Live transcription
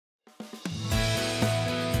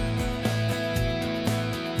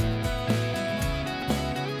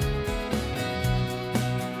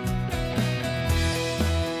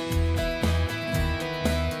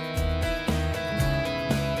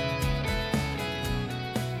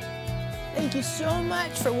Thank you so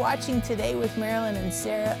much for watching today with Marilyn and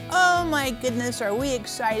Sarah. Oh my goodness, are we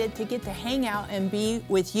excited to get to hang out and be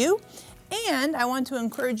with you. And I want to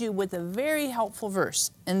encourage you with a very helpful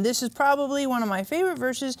verse. And this is probably one of my favorite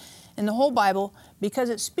verses in the whole Bible because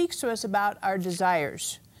it speaks to us about our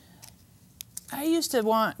desires. I used to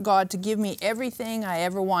want God to give me everything I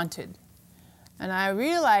ever wanted. And I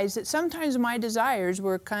realized that sometimes my desires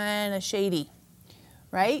were kind of shady,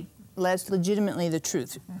 right? That's legitimately the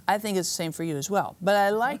truth. I think it's the same for you as well. But I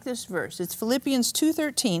like this verse. It's Philippians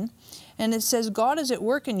 2:13, and it says, God is at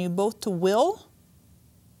work in you both to will,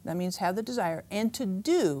 that means have the desire, and to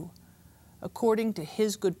do according to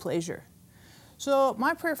His good pleasure. So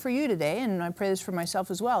my prayer for you today, and I pray this for myself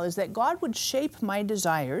as well, is that God would shape my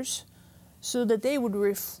desires so that they would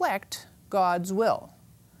reflect God's will.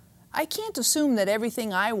 I can't assume that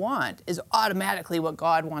everything I want is automatically what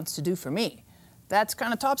God wants to do for me. That's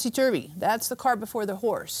kind of topsy-turvy. That's the cart before the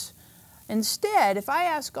horse. Instead, if I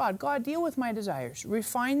ask God, God, deal with my desires,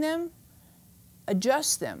 refine them,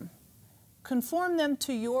 adjust them, conform them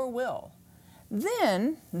to your will,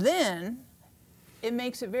 then it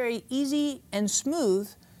makes it very easy and smooth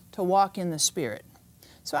to walk in the Spirit.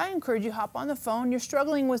 So I encourage you, hop on the phone. You're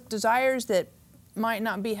struggling with desires that might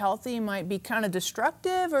not be healthy, might be kind of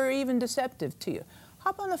destructive or even deceptive to you.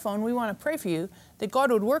 Hop on the phone. We want to pray for you that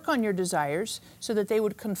God would work on your desires so that they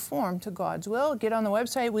would conform to God's will. Get on the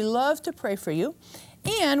website. We love to pray for you.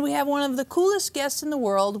 And we have one of the coolest guests in the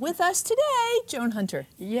world with us today, Joan Hunter.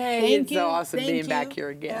 Yay, it's so awesome being back here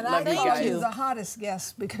again. And Love I you call guys. you the hottest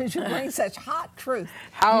guest because you bring such hot truth.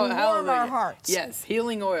 You warm Hallelujah. our hearts. Yes,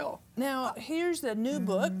 healing oil. Now, here's the new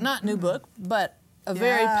book, not new book, but a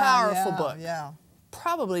very powerful book. Yeah.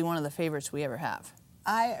 Probably one of the favorites we ever have.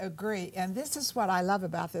 I agree, and this is what I love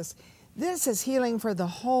about this. This is healing for the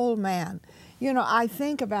whole man. You know, I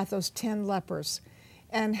think about those 10 lepers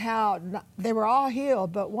and how they were all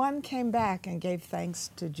healed, but one came back and gave thanks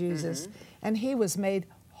to Jesus, and he was made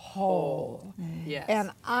whole. Yes. And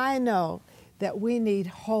I know that we need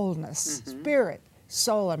wholeness, spirit,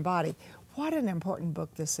 soul, and body. What an important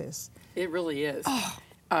book this is. It really is.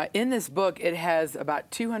 In this book, it has about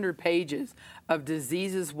 200 pages of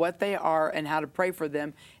diseases, what they are, and how to pray for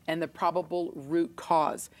them, and the probable root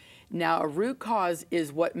cause. Now, a root cause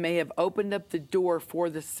is what may have opened up the door for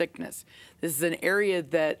the sickness. This is an area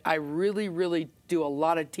that I really, really do a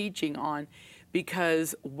lot of teaching on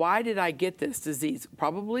because why did I get this disease?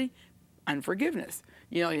 Probably unforgiveness.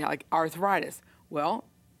 You know, like arthritis. Well,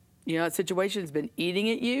 you know, that situation's been eating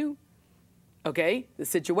at you. Okay, the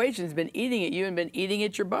situation's been eating at you and been eating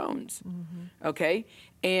at your bones. Okay,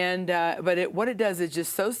 and but what it does is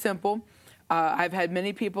just so simple. I've had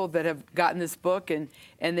many people that have gotten this book and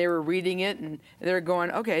they were reading it and they're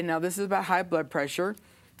going, okay, now this is about high blood pressure,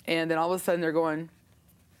 and then all of a sudden they're going,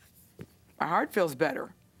 my heart feels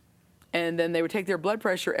better, and then they would take their blood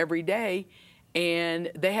pressure every day,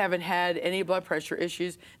 and they haven't had any blood pressure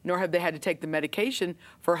issues, nor have they had to take the medication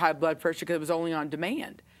for high blood pressure because it was only on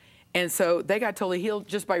demand. And so they got totally healed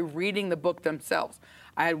just by reading the book themselves.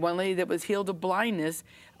 I had one lady that was healed of blindness.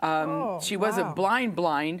 She wasn't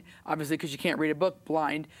blind, obviously, because you can't read a book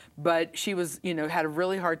blind, but she was, you know, had a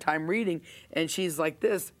really hard time reading, and she's like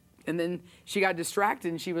this. And then she got distracted,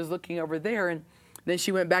 and she was looking over there, and then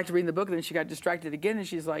she went back to reading the book, and then she got distracted again, and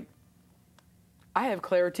she's like, I have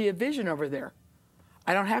clarity of vision over there.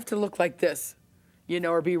 I don't have to look like this, you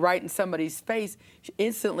know, or be right in somebody's face. She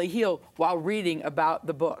instantly healed while reading about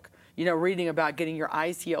the book. You know, reading about getting your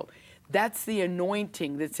eyes healed. That's the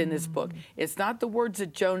anointing that's in this book. It's not the words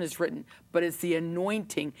that Joan has written, but it's the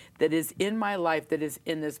anointing that is in my life that is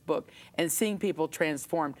in this book, and seeing people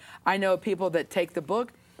transformed. I know people that take the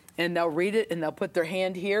book and they'll read it and they'll put their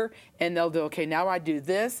hand here and they'll do, okay, now I do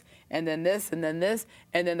this, and then this, and then this,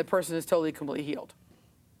 and then the person is totally, completely healed.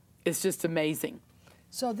 It's just amazing.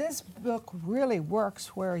 So this book really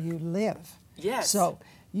works where you live. Yes. So,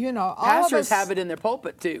 you know, pastors have it in their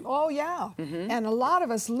pulpit too. Oh, yeah. And a lot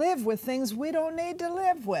of us live with things we don't need to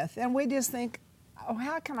live with. And we just think, oh,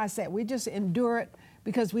 how can I say it? We just endure it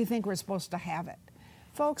because we think we're supposed to have it.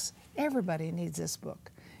 Folks, everybody needs this book.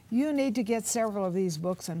 You need to get several of these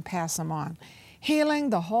books and pass them on. Healing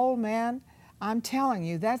the whole man, I'm telling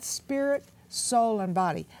you, that's spirit, soul, and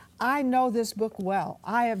body. I know this book well.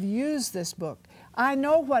 I have used this book. I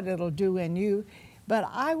know what it'll do in you, but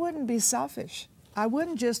I wouldn't be selfish. I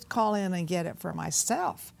wouldn't just call in and get it for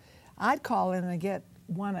myself. I'd call in and get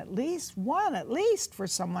one at least for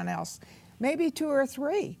someone else, maybe 2 or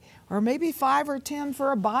 3, or maybe 5 or 10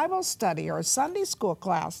 for a Bible study or a Sunday school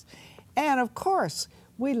class. And of course,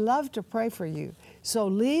 we love to pray for you. So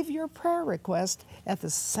leave your prayer request at the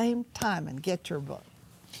same time and get your book.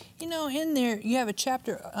 You know, in there you have a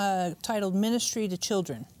chapter titled Ministry to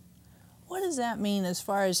Children. What does that mean as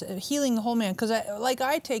far as healing the whole man? Because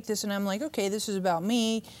I take this and I'm like, okay, this is about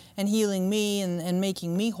me and healing me and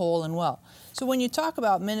making me whole and well. So when you talk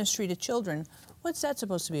about ministry to children, what's that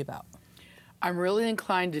supposed to be about? I'm really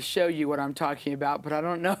inclined to show you what I'm talking about, but I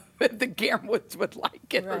don't know if the cameras would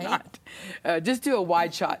like it or not. Just do a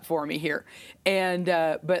wide shot for me here. And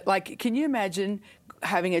but like, can you imagine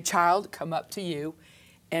having a child come up to you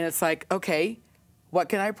and it's like, okay, what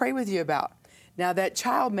can I pray with you about? Now, that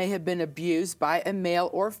child may have been abused by a male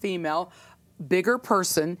or female, bigger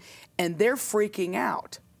person, and they're freaking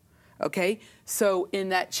out, okay? So in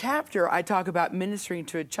that chapter, I talk about ministering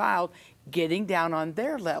to a child, getting down on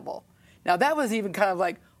their level. Now, that was even kind of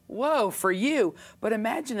like, whoa, for you. But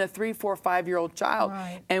imagine a 3, 4, 5-year-old child.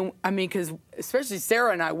 Right. And I mean, because especially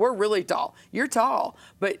Sarah and I, we're really tall. You're tall,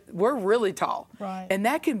 but we're really tall. Right. And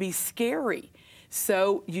that can be scary.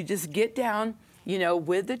 So you just get down, you know,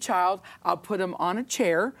 with the child. I'll put them on a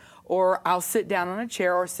chair, or I'll sit down on a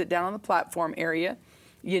chair, or sit down on the platform area,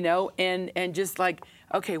 you know, and just like,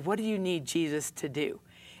 okay, what do you need Jesus to do?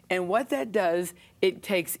 And what that does, it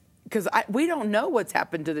takes, because we don't know what's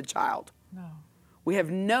happened to the child. No. We have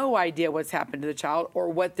no idea what's happened to the child or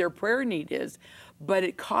what their prayer need is, but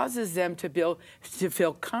it causes them to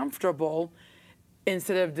feel comfortable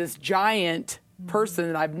instead of this giant person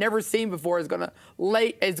that I've never seen before is going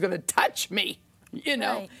to touch me. You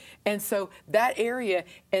know, Right. And so that area,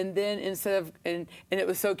 and then instead of, and it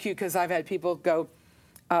was so cute because I've had people go,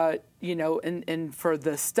 you know, and for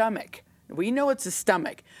the stomach, we know it's a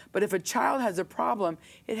stomach, but if a child has a problem,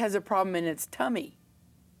 it has a problem in its tummy.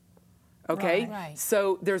 Okay, Right.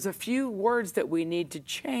 So there's a few words that we need to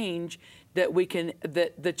change that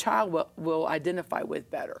the child will identify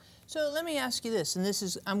with better. So let me ask you this, and this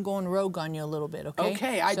is, I'm going rogue on you a little bit, okay?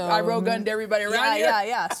 Okay, I So, rogue gunned everybody around here.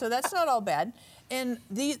 Yeah. So that's not all bad. And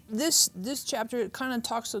this chapter kind of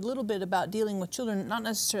talks a little bit about dealing with children, not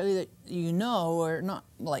necessarily that you know, or not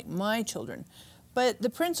like my children, but the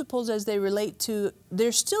principles as they relate to,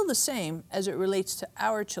 they're still the same as it relates to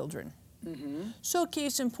our children. Mm-hmm. So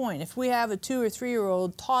case in point, if we have a 2 or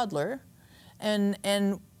 3-year-old toddler, and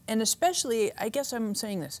especially, I guess I'm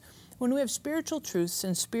saying this, when we have spiritual truths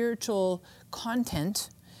and spiritual content,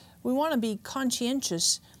 we want to be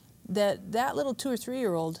conscientious that that little 2 or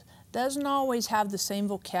 3-year-old doesn't always have the same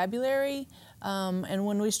vocabulary, and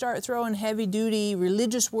when we start throwing heavy-duty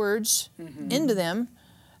religious words into them,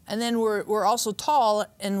 and then we're also tall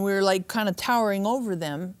and we're like kind of towering over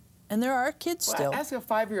them, and there are kids still. Ask a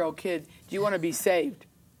 5-year-old kid, do you want to be saved?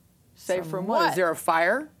 Saved from what? what? Is there a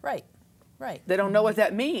fire? Right. They don't know what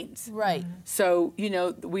that means. Right. So, you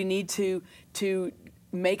know, we need to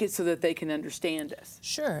make it so that they can understand us.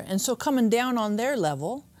 Sure. And so coming down on their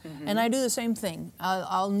level, and I do the same thing.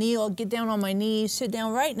 I'll kneel, get down on my knees, sit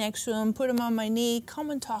down right next to them, put them on my knee, come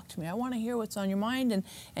and talk to me. I want to hear what's on your mind,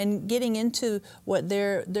 and getting into what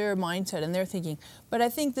their mindset and their thinking. But I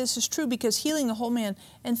think this is true because healing the whole man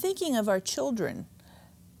and thinking of our children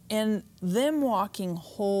and them walking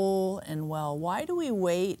whole and well. Why do we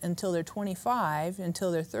wait until they're 25,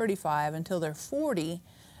 until they're 35, until they're 40,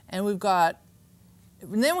 and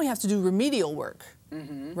then we have to do remedial work,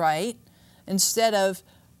 right? Instead of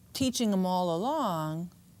teaching them all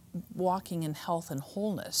along, walking in health and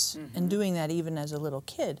wholeness, and doing that even as a little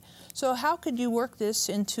kid. So how could you work this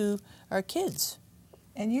into our kids?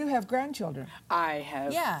 And you have grandchildren. I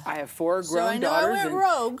have. Yeah. I have 4 So grown I know daughters, I went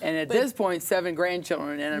rogue, and at but- this point, 7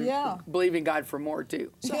 grandchildren, and Yeah. I'm believing God for more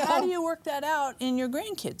too. So how do you work that out in your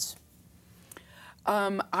grandkids?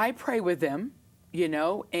 I pray with them, you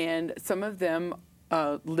know, and some of them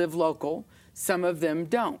live local, some of them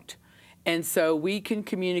don't. And so we can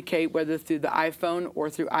communicate whether through the iPhone or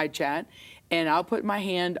through iChat, and I'll put my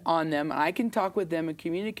hand on them, and I can talk with them and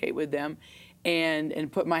communicate with them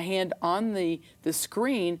and put my hand on the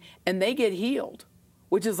screen, and they get healed,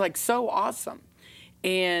 which is like so awesome.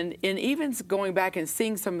 And even going back and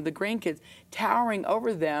seeing some of the grandkids, towering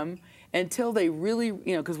over them until they really,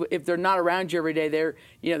 you know, because if they're not around you every day, they're,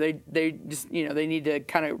 you know, they just, you know, they need to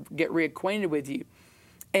kind of get reacquainted with you.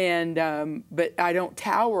 And but I don't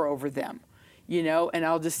tower over them, you know, and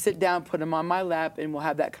I'll just sit down, put them on my lap, and we'll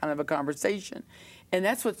have that kind of a conversation. And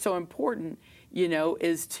that's what's so important, you know,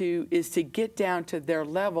 is to get down to their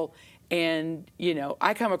level. And, you know,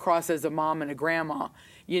 I come across as a mom and a grandma,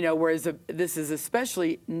 you know, whereas this is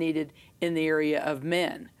especially needed in the area of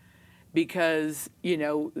men, because, you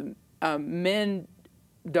know, men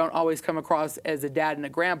don't always come across as a dad and a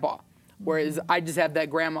grandpa, whereas I just have that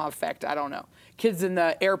grandma effect. I don't know. Kids in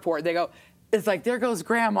the airport, they go, it's like, there goes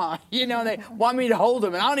Grandma. You know, they want me to hold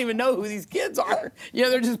them, and I don't even know who these kids are. You know,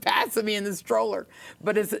 they're just passing me in the stroller.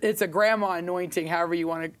 But it's a grandma anointing, however you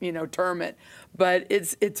want to, you know, term it. But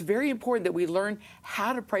it's very important that we learn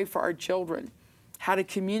how to pray for our children, how to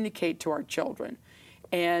communicate to our children.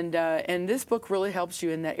 And this book really helps you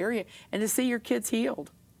in that area, and to see your kids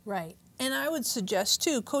healed. Right. And I would suggest,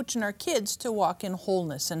 too, coaching our kids to walk in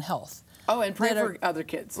wholeness and health. Oh, and pray for other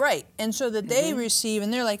kids. Right. And so that they receive,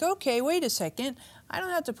 and they're like, okay, wait a second. I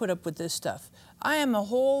don't have to put up with this stuff. I am a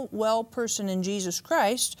whole, well person in Jesus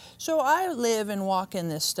Christ, so I live and walk in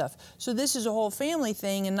this stuff. So this is a whole family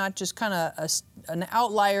thing and not just kind of an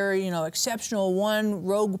outlier, you know, exceptional one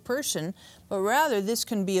rogue person, but rather this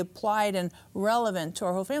can be applied and relevant to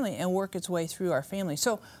our whole family and work its way through our family.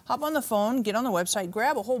 So hop on the phone, get on the website,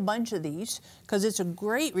 grab a whole bunch of these, because it's a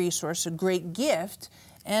great resource, a great gift,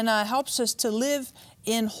 and helps us to live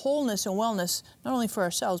in wholeness and wellness, not only for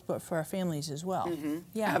ourselves, but for our families as well.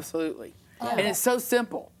 Yeah, absolutely. And it's so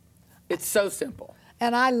simple. It's so simple.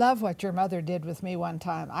 And I love what your mother did with me one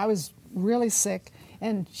time. I was really sick,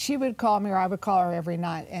 and she would call me, or I would call her every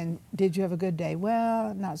night, and did you have a good day?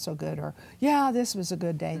 Well, not so good, or yeah, this was a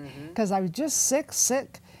good day. Because I was just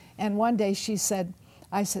sick. And one day she said,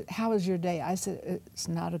 I said, how was your day? I said, it's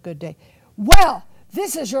not a good day. Well,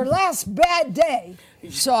 this is your last bad day.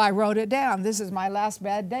 So I wrote it down. This is my last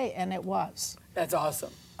bad day, and it was. That's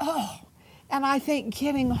awesome. Oh, and I think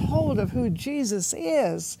getting hold of who Jesus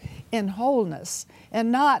is in wholeness,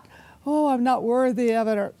 and not, oh, I'm not worthy of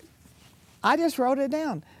it, or I just wrote it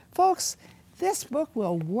down. Folks, this book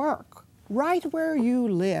will work right where you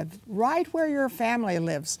live, right where your family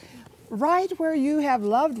lives, right where you have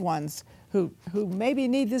loved ones who maybe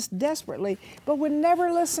need this desperately, but would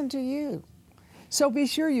never listen to you. So be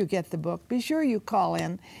sure you get the book. Be sure you call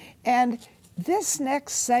in. And this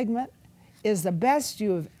next segment is the best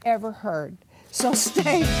you have ever heard. So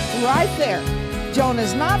stay right there. Joan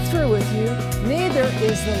is not through with you, neither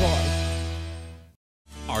is the Lord.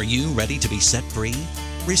 Are you ready to be set free,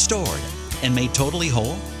 restored, and made totally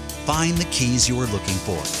whole? Find the keys you are looking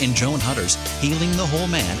for in Joan Hunter's Healing the Whole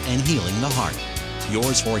Man and Healing the Heart.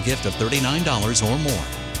 Yours for a gift of $39 or more.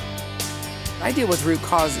 I deal with root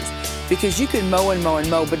causes, because you can mow and mow and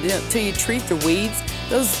mow, but until you treat the weeds,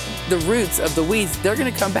 the roots of the weeds, they're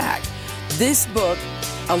going to come back. This book,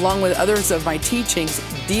 along with others of my teachings,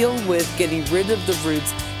 deal with getting rid of the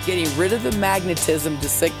roots, getting rid of the magnetism to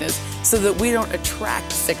sickness, so that we don't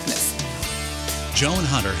attract sickness. Joan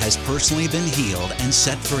Hunter has personally been healed and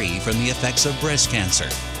set free from the effects of breast cancer,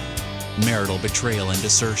 marital betrayal and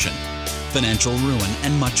desertion, financial ruin,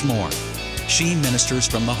 and much more. She ministers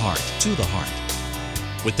from the heart to the heart.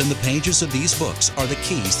 Within the pages of these books are the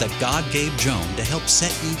keys that God gave Joan to help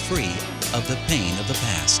set you free of the pain of the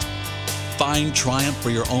past. Find triumph for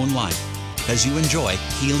your own life as you enjoy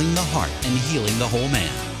healing the heart and healing the whole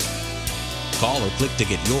man. Call or click to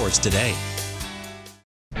get yours today.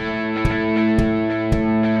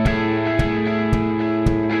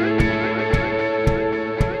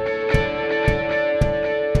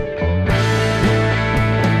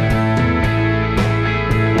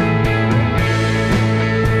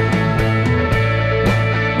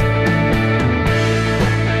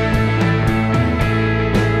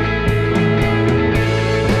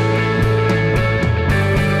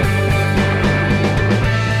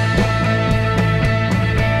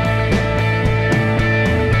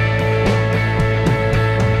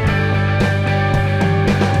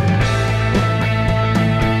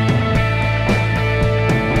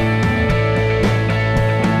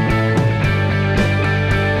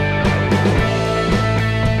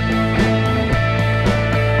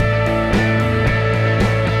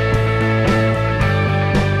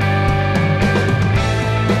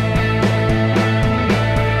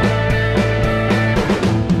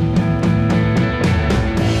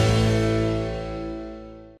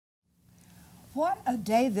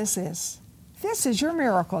 Day this is. This is your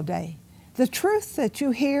miracle day. The truth that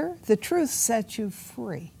you hear, the truth sets you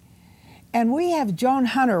free. And we have Joan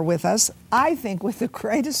Hunter with us, I think with the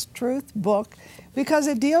greatest truth book, because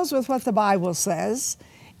it deals with what the Bible says,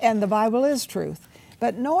 and the Bible is truth.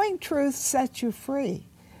 But knowing truth sets you free,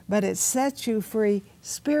 but it sets you free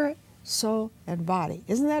spirit, soul, and body.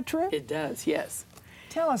 Isn't that true? It does, yes.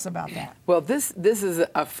 Tell us about that. Well, this is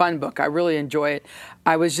a fun book. I really enjoy it.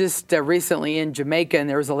 I was just recently in Jamaica, and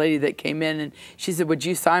there was a lady that came in, and she said, would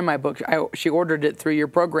you sign my book? She ordered it through your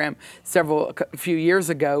program a few years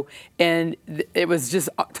ago, and it was just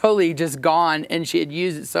totally just gone, and she had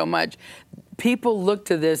used it so much. people look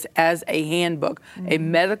to this as a handbook, a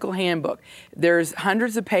medical handbook. There's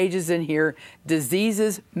hundreds of pages in here,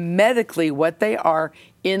 diseases medically, what they are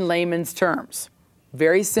in layman's terms.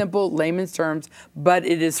 Very simple layman's terms, but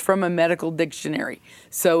it is from a medical dictionary.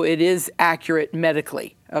 So it is accurate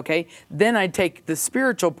medically, okay? Then I take the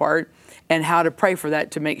spiritual part and how to pray for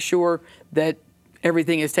that to make sure that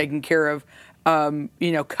everything is taken care of,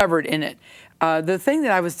 covered in it. The thing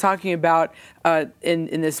that I was talking about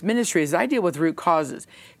in this ministry is I deal with root causes,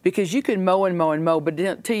 because you can mow and mow and mow, but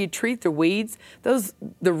until you treat the weeds,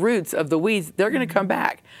 the roots of the weeds, they're going to come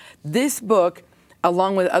back. This book,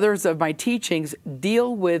 along with others of my teachings,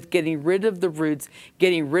 deal with getting rid of the roots,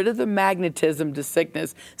 getting rid of the magnetism to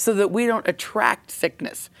sickness so that we don't attract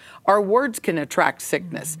sickness. Our words can attract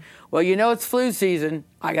sickness. Well, you know it's flu season.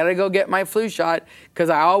 I got to go get my flu shot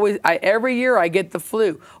because every year I get the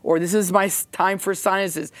flu, or this is my time for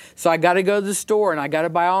sinuses. So I got to go to the store and I got to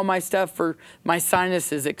buy all my stuff for my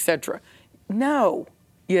sinuses, etc. No,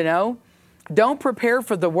 don't prepare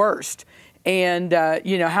for the worst. And,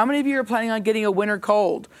 how many of you are planning on getting a winter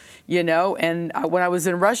cold? And when I was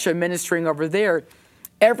in Russia ministering over there,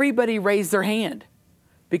 everybody raised their hand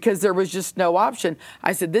because there was just no option.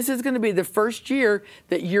 I said, this is going to be the first year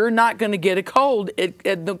that you're not going to get a cold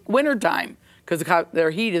at the wintertime because their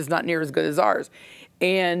heat is not near as good as ours.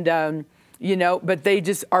 And, but they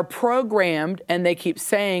just are programmed and they keep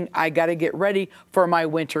saying, I got to get ready for my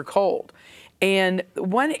winter cold. And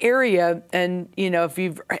one area, and if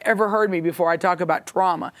you've ever heard me before, I talk about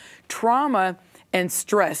trauma and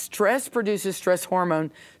stress. Stress produces stress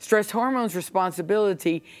hormone. Stress hormone's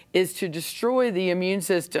responsibility is to destroy the immune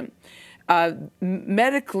system.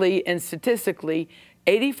 Medically and statistically,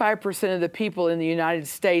 85% of the people in the United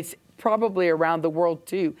States, probably around the world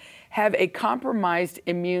too, have a compromised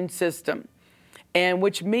immune system. And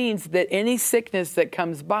which means that any sickness that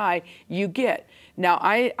comes by, you get. Now,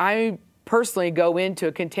 I personally go into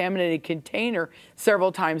a contaminated container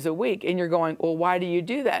several times a week, and you're going, well, why do you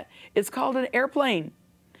do that? It's called an airplane.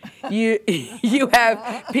 You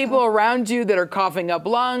have people around you that are coughing up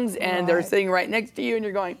lungs, and they're sitting right next to you, and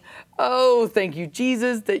you're going, oh, thank you,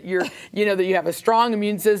 Jesus, that that you have a strong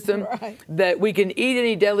immune system, that we can eat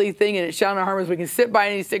any deadly thing and it shall not harm us. We can sit by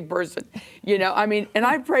any sick person, and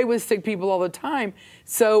I pray with sick people all the time.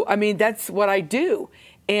 So, that's what I do,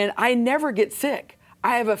 and I never get sick.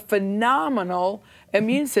 I have a phenomenal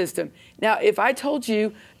immune system. Now, if I told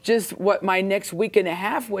you just what my next week and a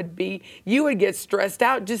half would be, you would get stressed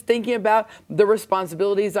out just thinking about the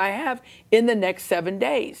responsibilities I have in the next 7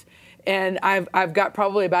 days. And I've got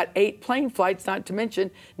probably about 8 plane flights, not to mention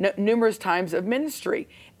numerous times of ministry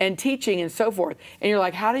and teaching and so forth. And you're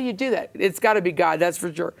like, how do you do that? It's got to be God, that's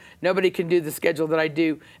for sure. Nobody can do the schedule that I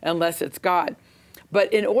do unless it's God.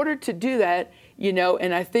 But in order to do that,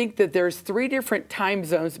 and I think that there's 3 different time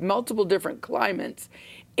zones, multiple different climates,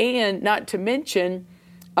 and not to mention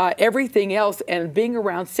everything else, and being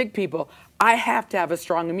around sick people, I have to have a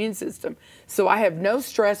strong immune system. So I have no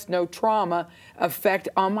stress, no trauma effect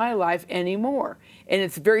on my life anymore. And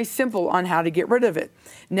it's very simple on how to get rid of it.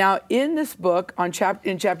 Now, in this book,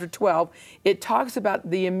 in chapter 12, it talks about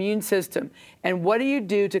the immune system and what do you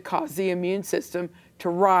do to cause the immune system to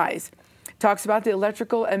rise. Talks about the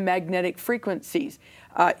electrical and magnetic frequencies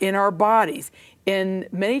in our bodies. And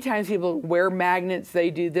many times people wear magnets, they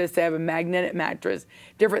do this, they have a magnetic mattress,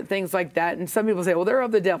 different things like that. And some people say, well, they're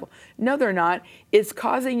of the devil. No, they're not. It's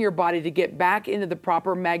causing your body to get back into the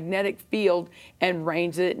proper magnetic field and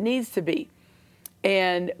range that it needs to be.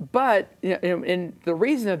 And the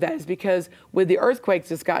reason of that is because with the earthquakes,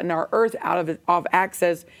 it's gotten our earth out of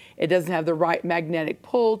access. It doesn't have the right magnetic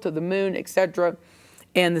pull to the moon, etc.,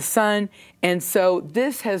 and the sun. And so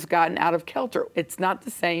this has gotten out of kilter. It's not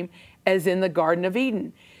the same as in the Garden of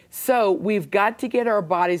Eden. So we've got to get our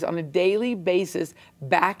bodies on a daily basis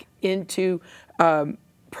back into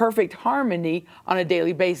perfect harmony on a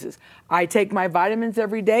daily basis. I take my vitamins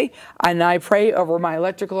every day, and I pray over my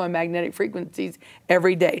electrical and magnetic frequencies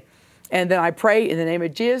every day. And then I pray in the name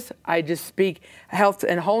of Jesus. I just speak health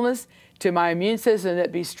and wholeness to my immune system,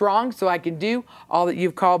 that be strong so I can do all that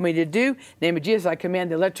you've called me to do. In the name of Jesus, I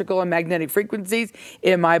command the electrical and magnetic frequencies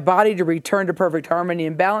in my body to return to perfect harmony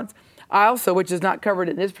and balance. I also, which is not covered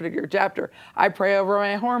in this particular chapter, I pray over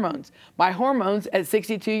my hormones. My hormones at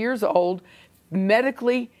 62 years old,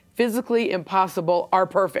 medically, physically impossible, are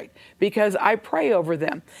perfect because I pray over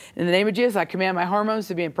them. In the name of Jesus, I command my hormones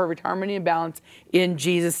to be in perfect harmony and balance in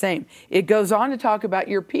Jesus' name. It goes on to talk about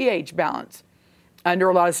your pH balance. Under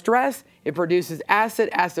a lot of stress, it produces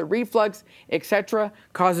acid reflux, etc.,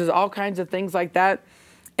 causes all kinds of things like that.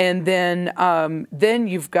 And then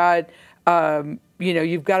you've got,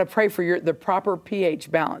 you've got to pray for the proper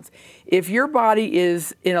pH balance. If your body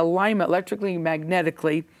is in alignment electrically,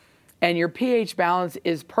 magnetically, and your pH balance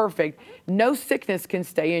is perfect, no sickness can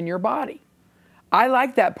stay in your body. I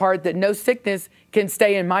like that part, that no sickness can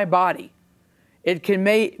stay in my body. It can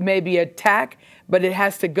maybe attack, but it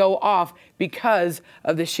has to go off because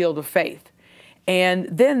of the shield of faith. And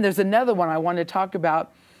then there's another one I want to talk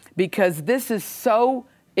about, because this is so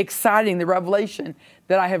exciting, the revelation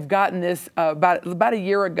that I have gotten this about a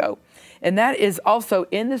year ago. And that is also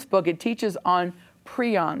in this book. It teaches on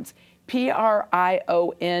prions, P-R-I-O-N-S.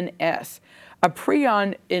 A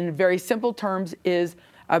prion, in very simple terms, is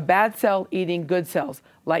a bad cell eating good cells,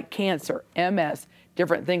 like cancer, MS,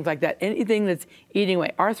 different things like that. Anything that's eating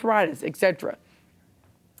away, arthritis, etc.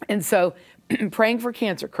 And so praying for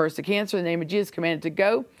cancer, curse the cancer in the name of Jesus, command it to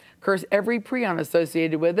go, curse every prion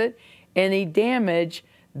associated with it, any damage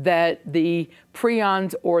that the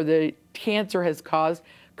prions or the cancer has caused,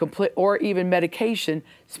 complete, or even medication,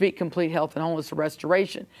 speak complete health and wholeness or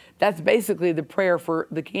restoration. That's basically the prayer for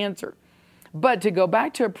the cancer. But to go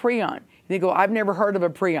back to a prion, you go, I've never heard of a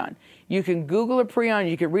prion. You can Google a prion,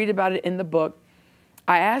 you can read about it in the book.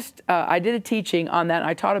 I did a teaching on that, and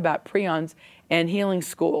I taught about prions and healing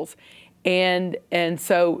schools. And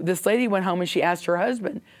so this lady went home and she asked her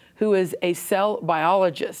husband, who is a cell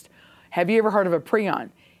biologist, have you ever heard of a prion?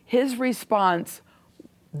 His response,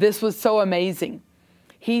 this was so amazing.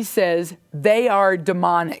 He says, they are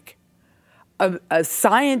demonic. A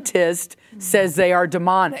scientist says they are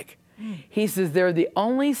demonic. He says they're the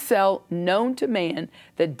only cell known to man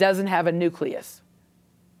that doesn't have a nucleus.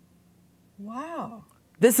 Wow.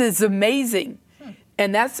 This is amazing.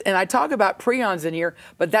 And I talk about prions in here,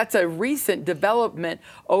 but that's a recent development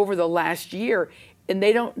over the last year. And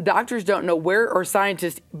doctors don't know where, or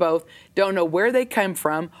scientists both, don't know where they come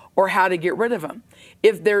from or how to get rid of them.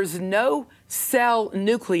 If there's no cell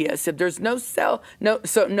nucleus, if there's no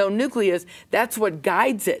nucleus, that's what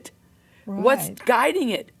guides it. Right. What's guiding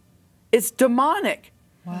it? It's demonic.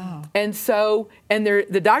 Wow. And so,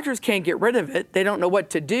 the doctors can't get rid of it. They don't know what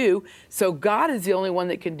to do. So God is the only one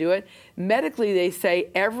that can do it. Medically, they say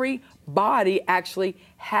every body actually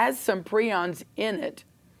has some prions in it.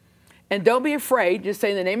 And don't be afraid. Just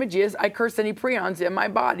say, in the name of Jesus, I curse any prions in my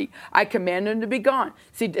body. I command them to be gone.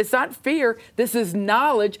 See, it's not fear. This is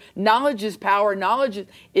knowledge. Knowledge is power. Knowledge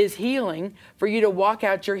is healing, for you to walk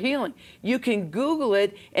out your healing. You can Google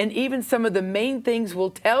it, and even some of the main things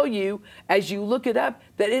will tell you, as you look it up,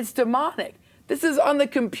 that it's demonic. This is on the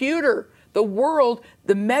computer. The world,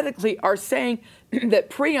 the medically, are saying that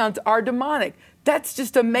prions are demonic. That's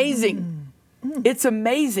just amazing. It's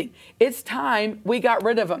amazing. It's time we got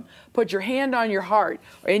rid of them. Put your hand on your heart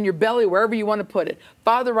or in your belly, wherever you want to put it.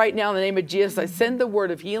 Father, right now in the name of Jesus, I send the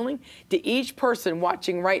word of healing to each person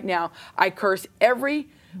watching right now. I curse every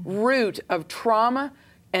root of trauma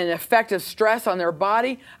and effect of stress on their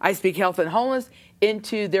body. I speak health and wholeness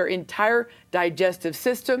into their entire digestive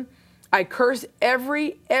system. I curse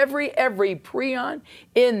every prion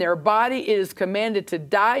in their body. It is commanded to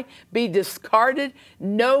die, be discarded,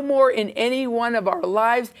 no more in any one of our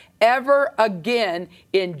lives ever again,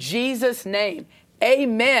 in Jesus' name.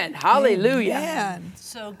 Amen. Hallelujah. Amen.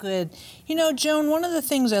 So good. You know, Joan, one of the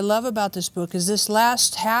things I love about this book is this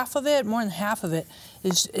last half of it, more than half of it,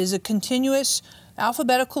 is a continuous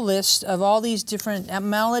alphabetical list of all these different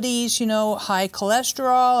maladies, high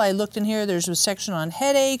cholesterol. I looked in here, there's a section on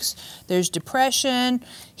headaches, there's depression,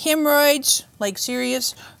 hemorrhoids, like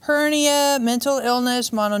serious, hernia, mental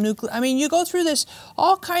illness, mononuclear. I mean, you go through this,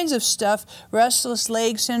 all kinds of stuff, restless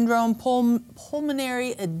leg syndrome,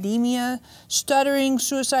 pulmonary edema, stuttering,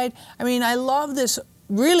 suicide. I mean, I love this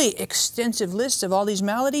really extensive list of all these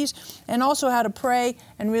maladies, and also how to pray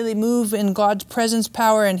and really move in God's presence,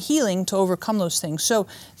 power, and healing to overcome those things. So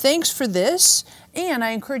thanks for this, and I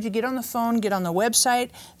encourage you to get on the phone, get on the website.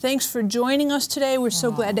 Thanks for joining us today. We're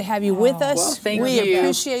so glad to have you with us. Well, thank we you.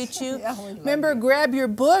 appreciate you. Yeah, Remember, grab your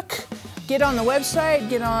book, get on the website,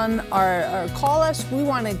 get on our call us. We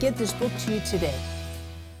want to get this book to you today.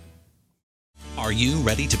 Are you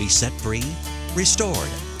ready to be set free, restored,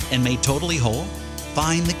 and made totally whole?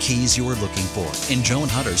 Find the keys you are looking for in Joan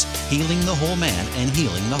Hunter's Healing the Whole Man and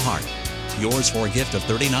Healing the Heart. Yours for a gift of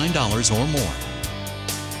 $39 or more.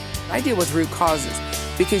 I deal with root causes,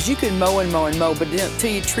 because you can mow and mow and mow, but until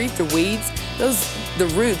you treat the weeds, the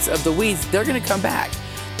roots of the weeds, they're going to come back.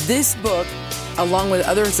 This book, along with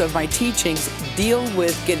others of my teachings, deal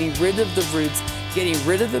with getting rid of the roots, getting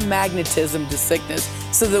rid of the magnetism to sickness,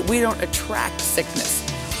 so that we don't attract sickness.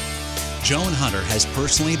 Joan Hunter has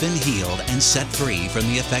personally been healed and set free from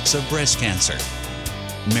the effects of breast cancer,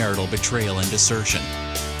 marital betrayal and desertion,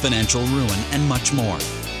 financial ruin, and much more.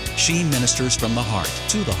 She ministers from the heart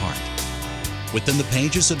to the heart. Within the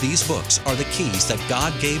pages of these books are the keys that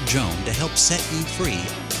God gave Joan to help set you free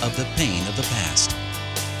of the pain of the past.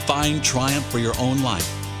 Find triumph for your own life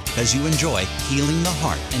as you enjoy healing the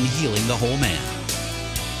heart and healing the whole man.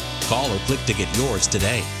 Call or click to get yours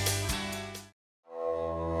today.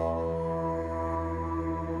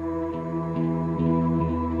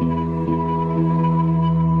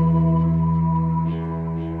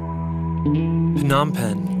 Phnom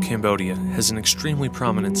Penh, Cambodia, has an extremely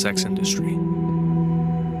prominent sex industry.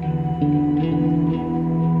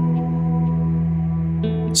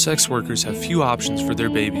 Sex workers have few options for their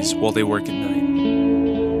babies while they work at night.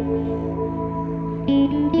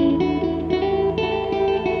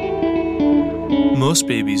 Most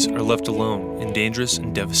babies are left alone in dangerous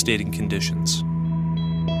and devastating conditions.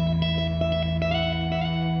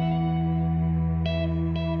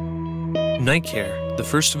 Night Care, the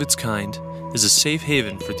first of its kind, is a safe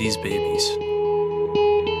haven for these babies.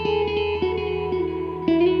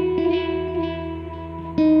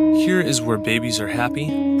 Here is where babies are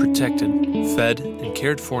happy, protected, fed, and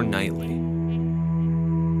cared for nightly.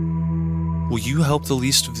 Will you help the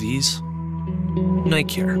least of these? Night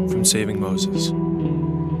Care from Saving Moses.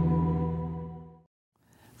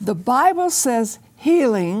 The Bible says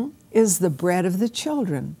healing is the bread of the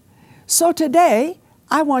children. So today,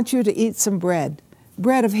 I want you to eat some bread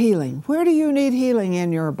of healing. Where do you need healing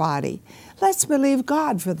in your body? Let's believe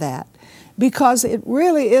God for that, because it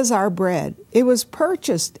really is our bread. It was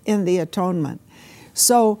purchased in the atonement.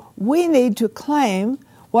 So we need to claim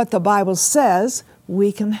what the Bible says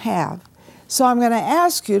we can have. So I'm going to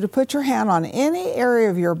ask you to put your hand on any area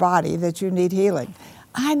of your body that you need healing.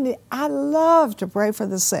 I love to pray for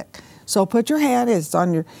the sick. So put your hand, it's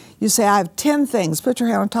on your, you say, I have 10 things. Put your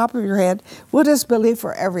hand on top of your head. We'll just believe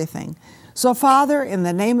for everything. So Father, in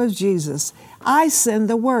the name of Jesus, I send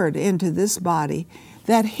the word into this body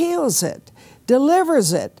that heals it,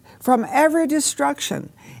 delivers it from every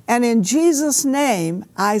destruction. And in Jesus' name,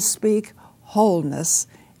 I speak wholeness.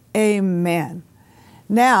 Amen.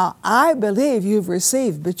 Now, I believe you've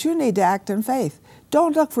received, but you need to act in faith.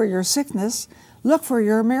 Don't look for your sickness. Look for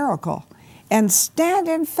your miracle. And stand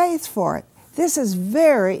in faith for it. This is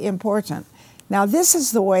very important. Now, this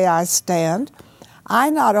is the way I stand. I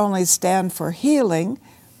not only stand for healing,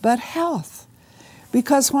 but health.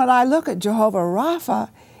 Because when I look at Jehovah Rapha,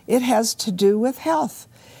 it has to do with health.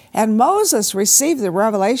 And Moses received the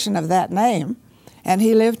revelation of that name, and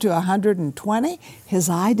he lived to 120. His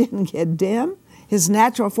eye didn't get dim. His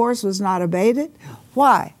natural force was not abated.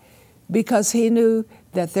 Why? Because he knew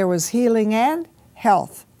that there was healing and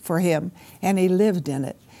health for him, and he lived in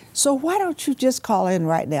it. So why don't you just call in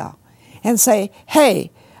right now and say,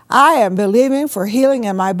 hey, I am believing for healing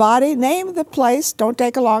in my body. Name the place, don't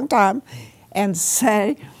take a long time, and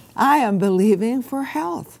say, I am believing for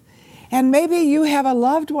health. And maybe you have a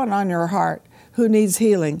loved one on your heart who needs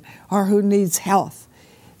healing or who needs health.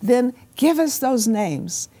 Then give us those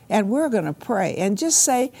names, and we're going to pray. And just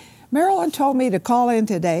say, Marilyn told me to call in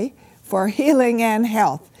today for healing and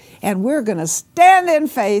health. And we're going to stand in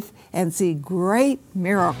faith and see great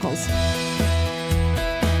miracles.